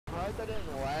surprised I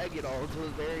didn't lag at all until the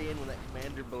very end when that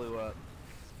commander blew up.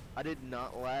 I did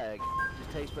not lag. It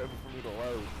just takes forever for me to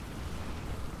load.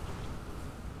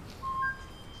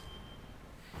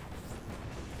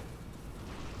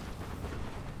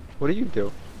 What do you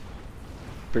do?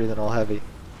 Breathing all heavy.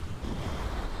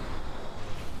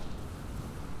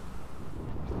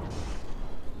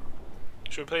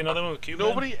 Should we play another one with Cube?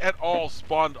 Nobody at all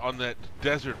spawned on that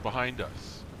desert behind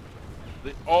us.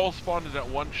 They all spawned in that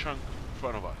one chunk in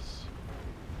front of us.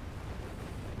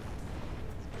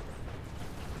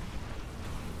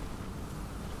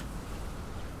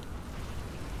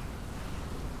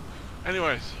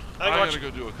 Anyways, I'm gonna go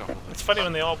do a couple things. It's funny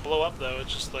when they all blow up though,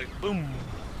 it's just like boom.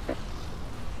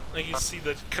 Like you see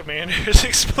the commander's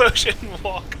explosion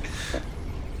walk.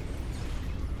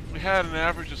 We had an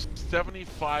average of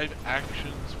 75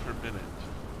 actions per minute.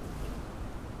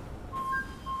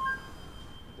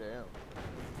 Damn.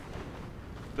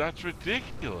 That's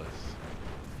ridiculous.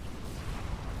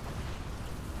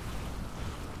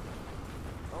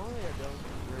 The only thing I don't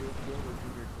agree with doing is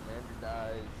when your commander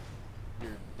dies,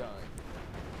 you're done.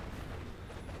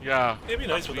 Yeah. It'd be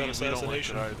nice we without don't like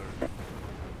assassination. it either.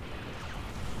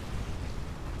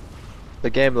 The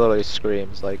game literally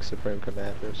screams like Supreme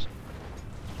Commanders.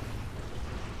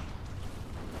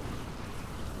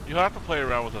 You'll have to play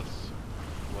around with us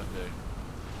one day.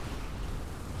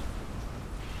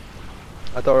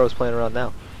 I thought I was playing around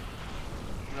now.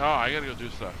 No, I gotta go do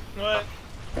stuff. What?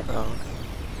 Oh,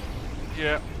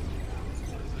 Yeah.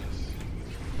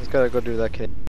 just gotta go do that kid.